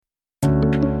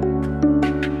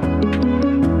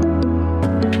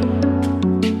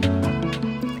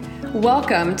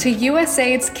Welcome to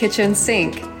USAID's Kitchen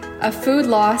Sink, a food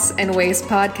loss and waste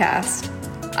podcast.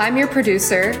 I'm your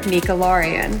producer, Nika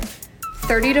Larian.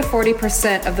 30 to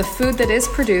 40% of the food that is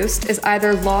produced is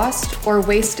either lost or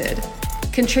wasted,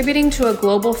 contributing to a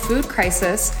global food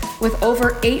crisis with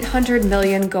over 800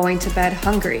 million going to bed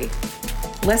hungry.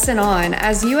 Listen on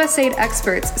as USAID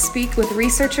experts speak with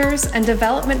researchers and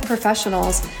development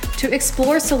professionals to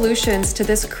explore solutions to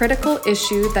this critical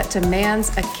issue that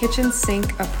demands a kitchen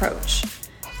sink approach.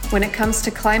 When it comes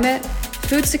to climate,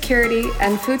 food security,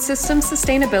 and food system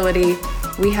sustainability,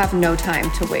 we have no time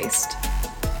to waste.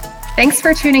 Thanks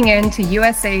for tuning in to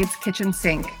USAID's Kitchen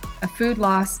Sink, a food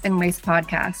loss and waste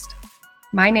podcast.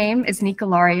 My name is Nika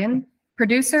Larian,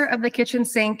 producer of the Kitchen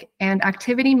Sink and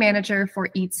activity manager for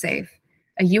EatSafe,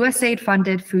 a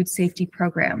USAID-funded food safety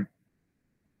program.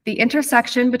 The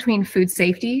intersection between food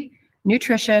safety,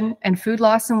 nutrition, and food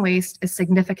loss and waste is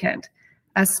significant,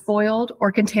 as spoiled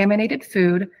or contaminated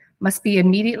food must be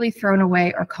immediately thrown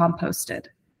away or composted.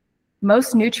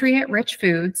 Most nutrient-rich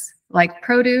foods, like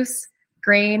produce,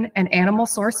 grain, and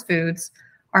animal-source foods,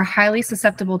 are highly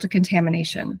susceptible to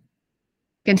contamination.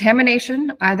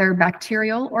 Contamination, either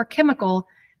bacterial or chemical,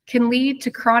 can lead to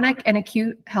chronic and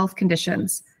acute health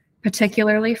conditions,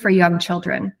 particularly for young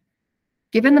children.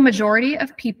 Given the majority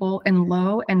of people in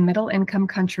low and middle income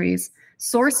countries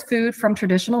source food from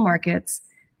traditional markets,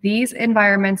 these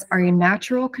environments are a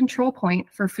natural control point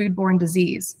for foodborne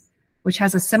disease, which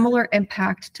has a similar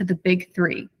impact to the big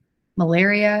three: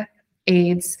 malaria,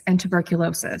 AIDS, and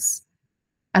tuberculosis.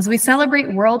 As we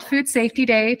celebrate World Food Safety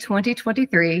Day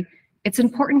 2023, it's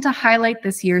important to highlight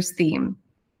this year's theme: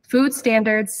 Food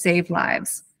Standards Save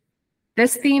Lives.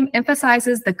 This theme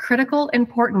emphasizes the critical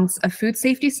importance of food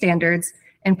safety standards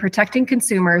in protecting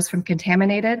consumers from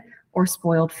contaminated or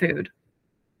spoiled food.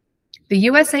 The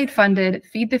USAID-funded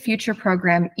Feed the Future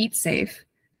program EatSafe,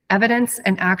 Evidence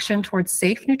and Action Towards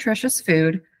Safe, Nutritious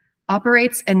Food,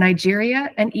 operates in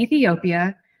Nigeria and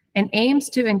Ethiopia and aims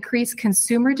to increase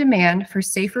consumer demand for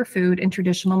safer food in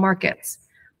traditional markets,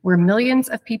 where millions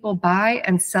of people buy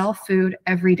and sell food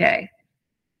every day.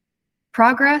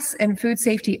 Progress in food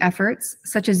safety efforts,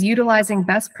 such as utilizing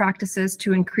best practices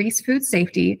to increase food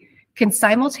safety, can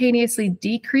simultaneously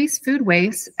decrease food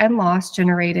waste and loss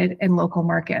generated in local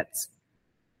markets.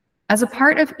 As a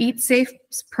part of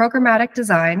EatSafe's programmatic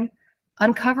design,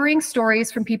 uncovering stories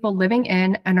from people living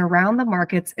in and around the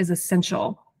markets is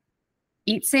essential.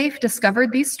 EatSafe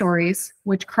discovered these stories,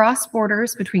 which cross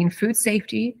borders between food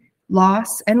safety,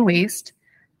 loss, and waste,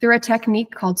 through a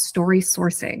technique called story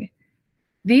sourcing.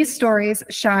 These stories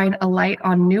shine a light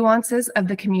on nuances of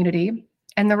the community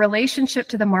and the relationship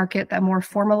to the market that more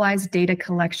formalized data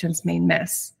collections may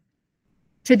miss.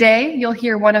 Today, you'll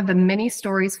hear one of the many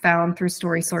stories found through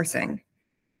story sourcing.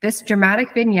 This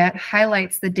dramatic vignette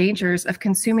highlights the dangers of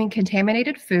consuming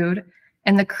contaminated food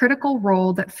and the critical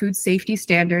role that food safety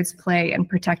standards play in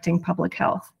protecting public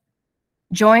health.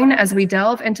 Join as we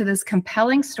delve into this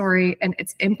compelling story and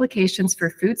its implications for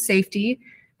food safety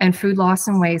and food loss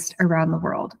and waste around the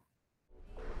world.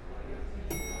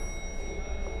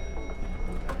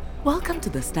 Welcome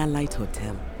to the Starlight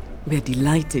Hotel. We're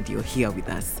delighted you're here with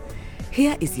us.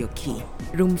 Here is your key,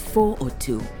 room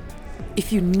 402.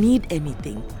 If you need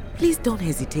anything, please don't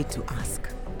hesitate to ask.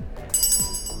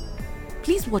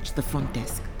 Please watch the front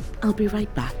desk. I'll be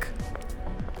right back.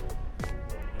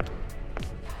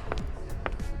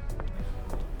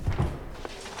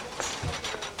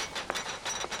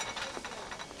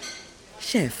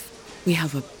 Chef, we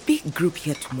have a big group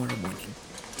here tomorrow morning.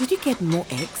 Did you get more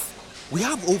eggs? We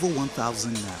have over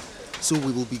 1,000 now, so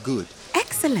we will be good.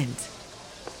 Excellent.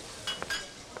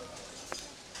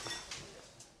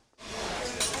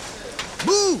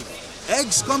 Move!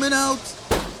 Eggs coming out!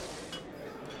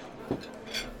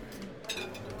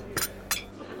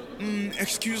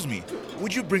 Excuse me,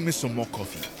 would you bring me some more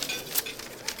coffee?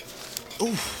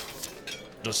 Oof,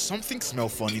 does something smell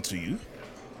funny to you?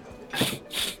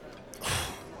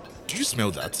 Do you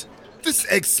smell that? This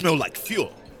eggs smell like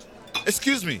fuel.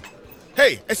 Excuse me.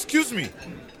 Hey, excuse me.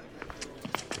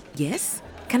 Yes?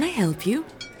 Can I help you?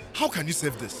 How can you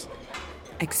save this?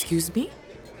 Excuse me?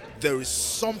 There is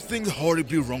something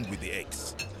horribly wrong with the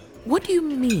eggs. What do you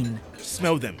mean?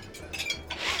 Smell them.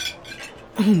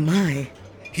 Oh my.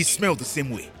 He smelled the same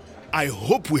way. I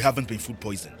hope we haven't been food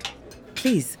poisoned.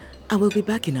 Please, I will be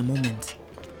back in a moment.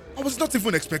 I was not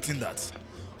even expecting that.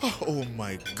 Oh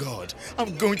my God,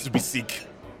 I'm going to be sick.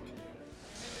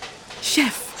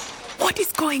 Chef, what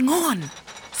is going on?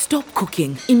 Stop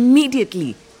cooking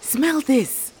immediately. Smell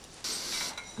this.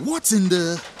 What's in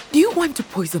the... Do you want to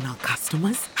poison our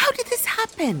customers? How did this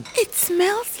happen? It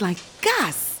smells like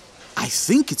gas. I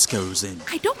think it's kerosene.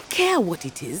 I don't care what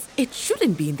it is. It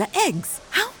shouldn't be in the eggs.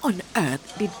 How on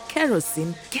earth did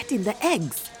kerosene get in the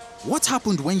eggs? What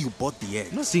happened when you bought the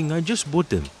eggs? Nothing, I just bought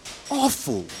them.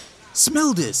 Awful.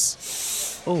 Smell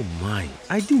this. Oh my,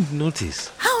 I didn't notice.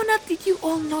 How on earth did you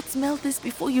all not smell this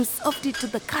before you served it to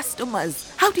the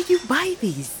customers? How did you buy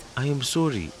these? I am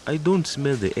sorry, I don't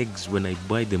smell the eggs when I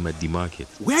buy them at the market.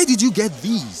 Where did you get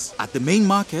these? At the main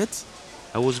market?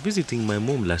 I was visiting my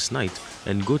mom last night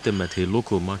and got them at a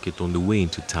local market on the way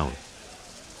into town.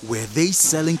 Were they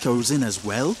selling kerosene as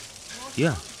well?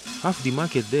 Yeah, half the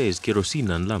market there is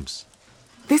kerosene and lamps.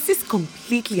 This is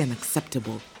completely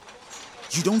unacceptable.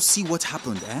 You don't see what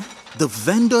happened, eh? The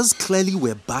vendors clearly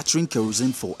were battering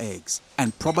kerosene for eggs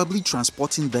and probably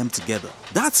transporting them together.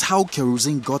 That's how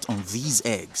kerosene got on these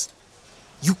eggs.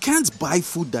 You can't buy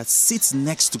food that sits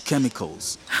next to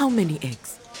chemicals. How many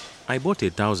eggs? I bought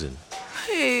 1,000.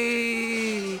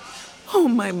 Hey! Oh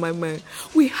my.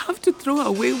 We have to throw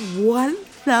away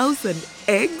 1,000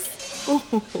 eggs?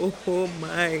 Oh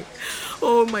my.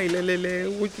 Oh my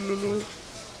lelele. Wuchululu.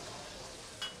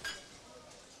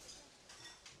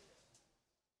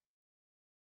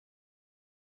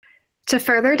 To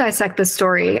further dissect the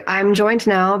story, I'm joined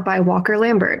now by Walker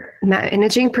Lambert,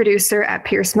 managing producer at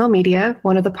Pierce Mill Media,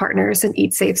 one of the partners in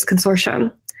EatSafe's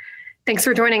consortium. Thanks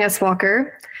for joining us,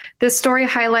 Walker. This story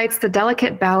highlights the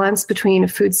delicate balance between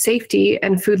food safety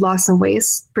and food loss and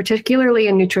waste, particularly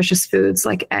in nutritious foods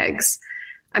like eggs.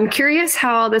 I'm curious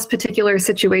how this particular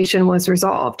situation was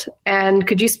resolved, and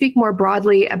could you speak more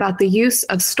broadly about the use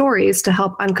of stories to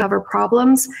help uncover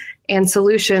problems and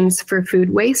solutions for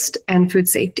food waste and food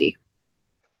safety?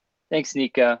 Thanks,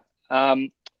 Nika.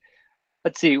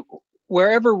 Let's see,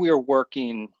 wherever we are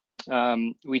working,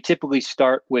 we typically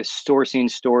start with sourcing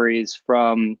stories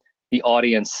from the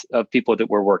audience of people that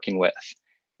we're working with.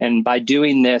 And by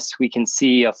doing this, we can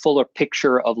see a fuller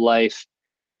picture of life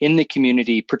in the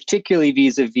community, particularly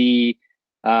vis-a-vis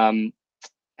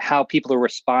how people are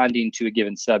responding to a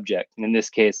given subject. And in this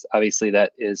case, obviously,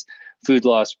 that is food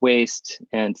loss, waste,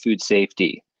 and food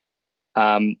safety.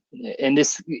 And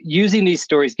this using these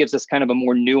stories gives us kind of a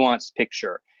more nuanced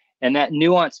picture. And that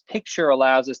nuanced picture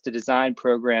allows us to design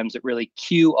programs that really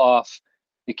cue off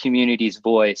the community's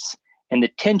voice and the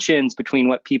tensions between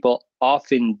what people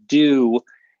often do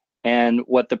and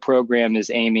what the program is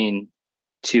aiming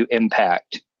to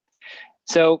impact.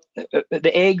 So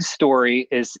the egg story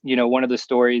is, one of the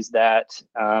stories that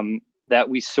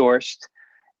we sourced.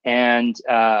 And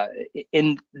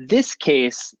in this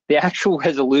case, the actual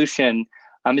resolution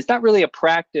is not really a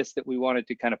practice that we wanted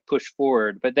to kind of push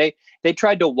forward, but they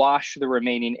tried to wash the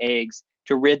remaining eggs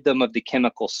to rid them of the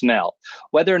chemical smell.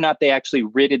 Whether or not they actually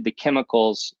ridded the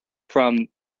chemicals from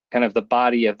kind of the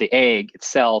body of the egg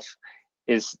itself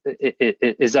is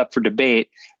up for debate.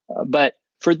 But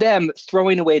for them,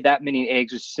 throwing away that many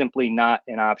eggs was simply not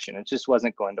an option. It just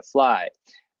wasn't going to fly.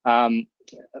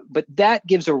 But that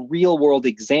gives a real world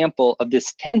example of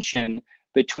this tension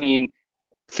between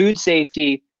food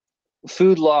safety,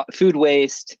 food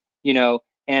waste,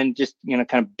 and just,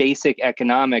 kind of basic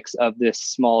economics of this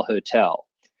small hotel.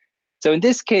 So in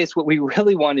this case, what we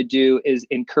really want to do is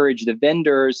encourage the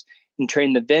vendors and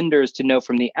train the vendors to know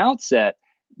from the outset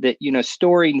that,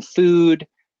 storing food,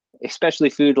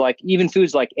 especially even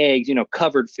foods like eggs,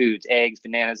 covered foods, eggs,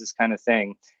 bananas, this kind of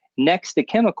thing, next to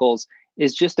chemicals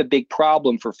is just a big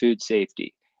problem for food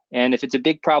safety. And if it's a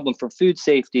big problem for food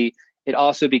safety, it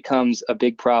also becomes a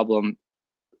big problem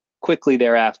quickly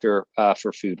thereafter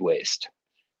for food waste.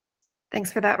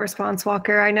 Thanks for that response,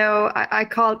 Walker. I know I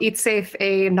call EatSafe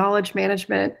a knowledge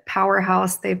management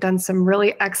powerhouse. They've done some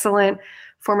really excellent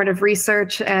formative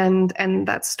research, and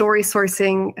that story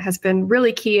sourcing has been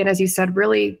really key. And as you said,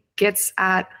 really gets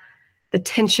at the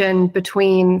tension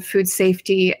between food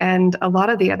safety and a lot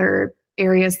of the other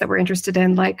areas that we're interested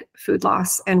in, like food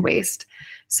loss and waste.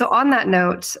 So on that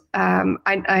note,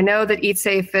 I know that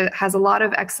EatSafe has a lot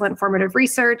of excellent formative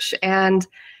research and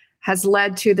has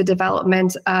led to the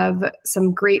development of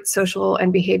some great social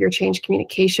and behavior change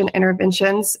communication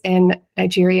interventions in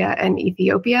Nigeria and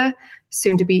Ethiopia,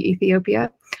 soon to be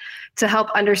Ethiopia, to help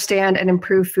understand and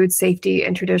improve food safety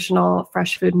in traditional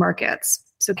fresh food markets.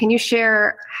 So can you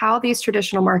share how these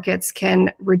traditional markets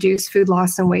can reduce food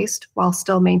loss and waste while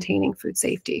still maintaining food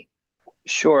safety?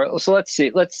 Sure. So let's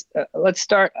see. Let's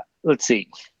start. Let's see.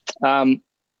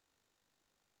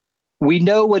 We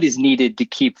know what is needed to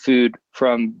keep food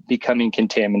from becoming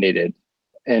contaminated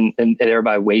and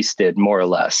thereby wasted, more or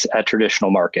less, at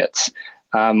traditional markets.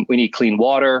 We need clean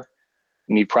water.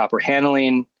 We need proper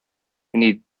handling. We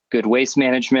need good waste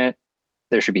management.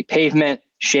 There should be pavement,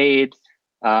 shade,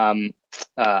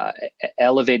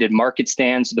 elevated market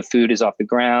stands so the food is off the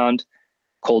ground,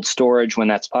 cold storage when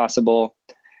that's possible.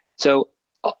 So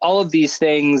all of these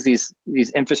things, these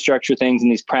infrastructure things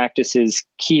and these practices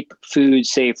keep food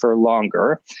safer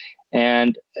longer.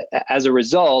 And as a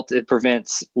result, it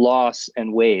prevents loss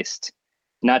and waste,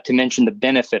 not to mention the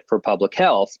benefit for public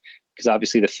health, because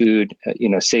obviously the food,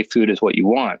 safe food is what you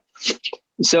want.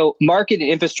 So market and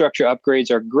infrastructure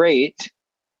upgrades are great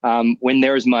when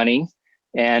there's money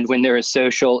and when there is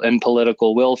social and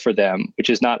political will for them, which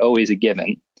is not always a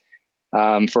given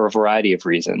for a variety of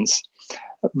reasons.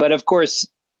 But of course,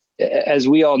 as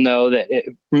we all know, that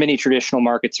many traditional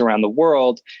markets around the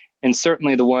world, and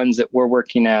certainly the ones that we're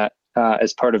working at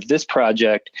as part of this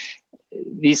project,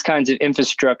 these kinds of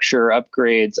infrastructure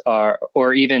upgrades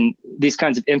or even these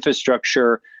kinds of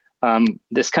infrastructure,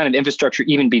 this kind of infrastructure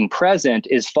even being present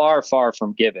is far, far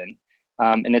from given,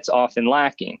 and it's often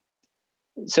lacking.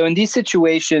 So in these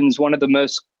situations, one of the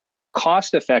most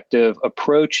cost-effective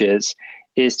approaches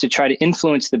is to try to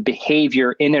influence the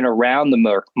behavior in and around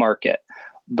the market,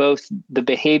 both the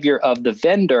behavior of the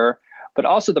vendor, but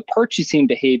also the purchasing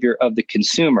behavior of the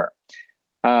consumer.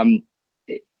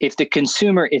 If the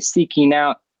consumer is seeking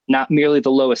out not merely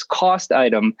the lowest cost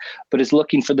item, but is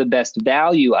looking for the best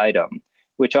value item,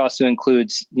 which also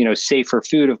includes, safer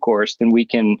food, of course, then we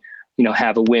can,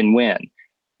 have a win-win.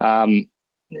 And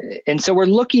so we're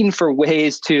looking for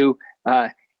ways to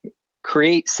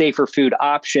create safer food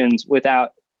options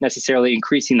without necessarily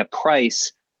increasing the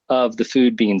price of the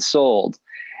food being sold.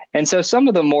 And so some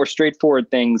of the more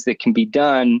straightforward things that can be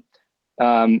done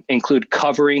include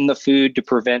covering the food to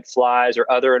prevent flies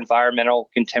or other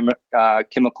environmental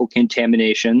chemical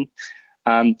contamination,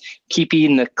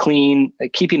 keeping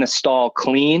a stall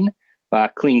clean,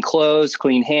 clean clothes,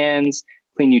 clean hands,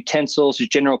 clean utensils,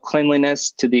 general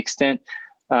cleanliness to the extent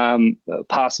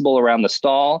possible around the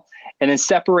stall, and then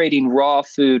separating raw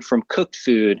food from cooked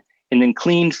food, and then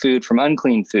cleaned food from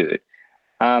unclean food.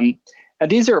 Now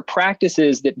these are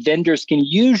practices that vendors can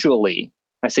usually,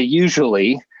 I say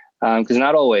usually, because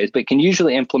not always, but can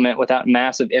usually implement without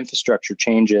massive infrastructure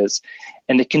changes,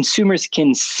 and the consumers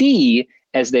can see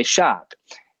as they shop.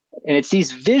 And it's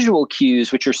these visual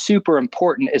cues which are super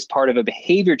important as part of a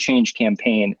behavior change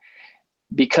campaign,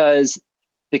 because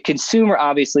the consumer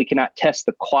obviously cannot test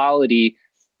the quality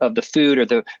of the food or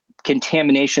the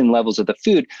contamination levels of the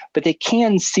food, but they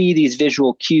can see these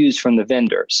visual cues from the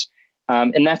vendors.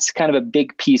 And that's kind of a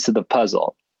big piece of the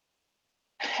puzzle.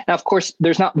 Now, of course,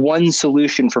 there's not one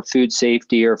solution for food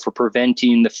safety or for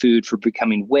preventing the food from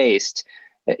becoming waste.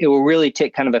 It will really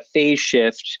take kind of a phase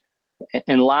shift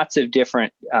and lots of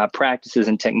different practices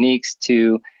and techniques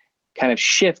to kind of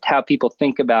shift how people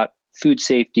think about food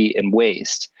safety and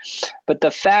waste. But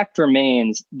the fact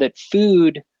remains that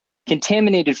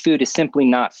contaminated food is simply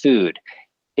not food.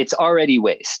 It's already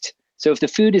waste. So if the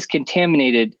food is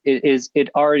contaminated, it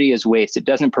already is waste. It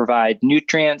doesn't provide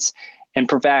nutrients, and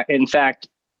in fact,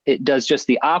 it does just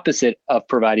the opposite of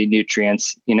providing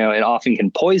nutrients. It often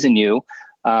can poison you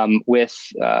with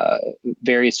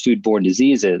various foodborne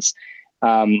diseases.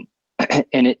 And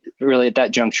it really, at that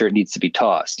juncture, it needs to be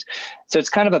tossed. So it's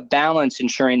kind of a balance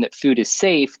ensuring that food is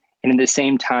safe and at the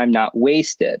same time not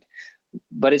wasted.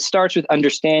 But it starts with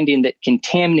understanding that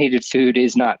contaminated food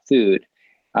is not food.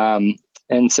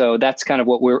 And so that's kind of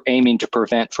what we're aiming to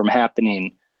prevent from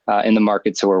happening in the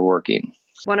markets that we're working.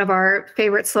 One of our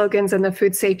favorite slogans in the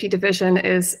food safety division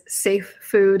is "Safe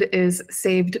food is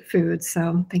saved food."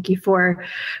 So thank you for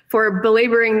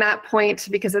belaboring that point,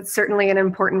 because it's certainly an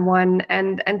important one.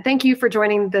 And thank you for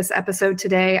joining this episode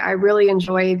today. I really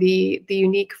enjoy the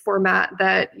unique format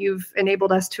that you've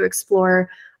enabled us to explore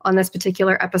on this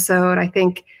particular episode. I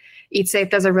think EatSafe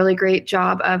does a really great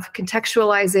job of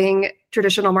contextualizing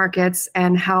traditional markets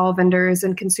and how vendors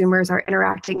and consumers are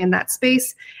interacting in that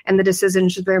space and the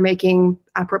decisions they're making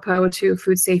apropos to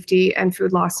food safety and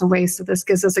food loss and waste. So this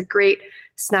gives us a great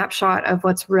snapshot of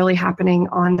what's really happening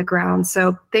on the ground.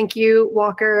 So thank you,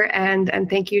 Walker, and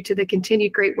thank you to the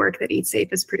continued great work that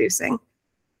EatSafe is producing.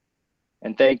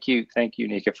 And thank you,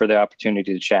 Nika, for the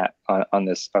opportunity to chat on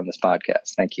this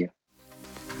podcast. Thank you.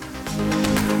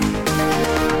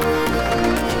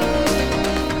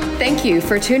 Thank you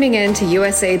for tuning in to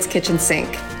USAID's Kitchen Sink.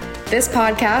 This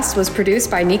podcast was produced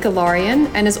by Nika Larian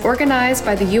and is organized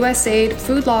by the USAID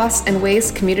Food Loss and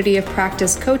Waste Community of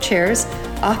Practice co-chairs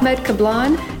Ahmed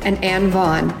Kablan and Ann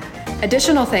Vaughn.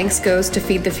 Additional thanks goes to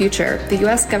Feed the Future, the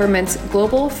U.S. government's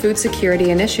global food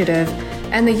security initiative,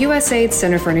 and the USAID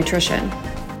Center for Nutrition.